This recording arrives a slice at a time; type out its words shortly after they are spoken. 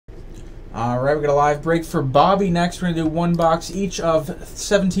All right, we got a live break for Bobby next. We're going to do one box each of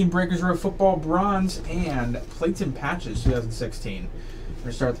 17 Breakers Row Football Bronze and Plates and Patches 2016. We're going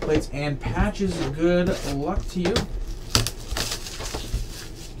to start with the plates and patches. Good luck to you.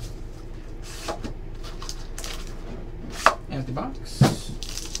 Empty box.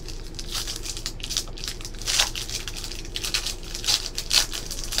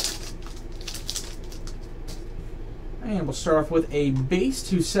 And we'll start off with a base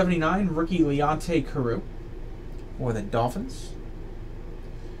 279 rookie Leonte Carroo for the Dolphins.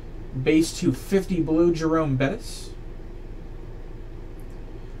 Base 250 blue Jerome Bettis.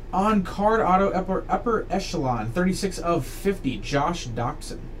 On card auto upper echelon 36 of 50 Josh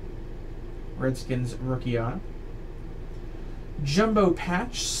Doctson. Redskins rookie auto. Jumbo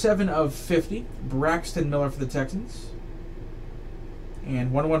patch 7 of 50 Braxton Miller for the Texans.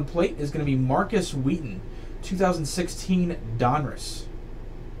 And 1/1 plate is going to be Marcus Wheaton 2016 Donruss.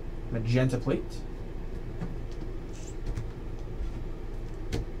 Magenta plate.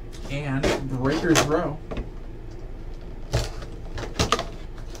 And Breakers Row.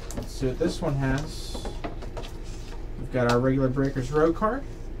 Let's see what this one has. We've got our regular Breakers Row card.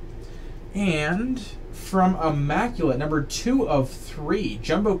 And from Immaculate, number 2 of 3,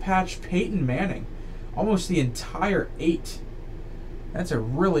 Jumbo Patch Peyton Manning. Almost the entire 8. That's a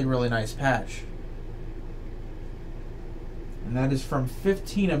really, really nice patch. And that is from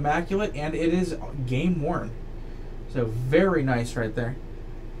 15 Immaculate, and it is game worn. So very nice right there.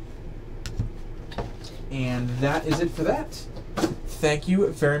 And that is it for that. Thank you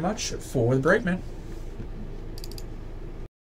very much for the break, man.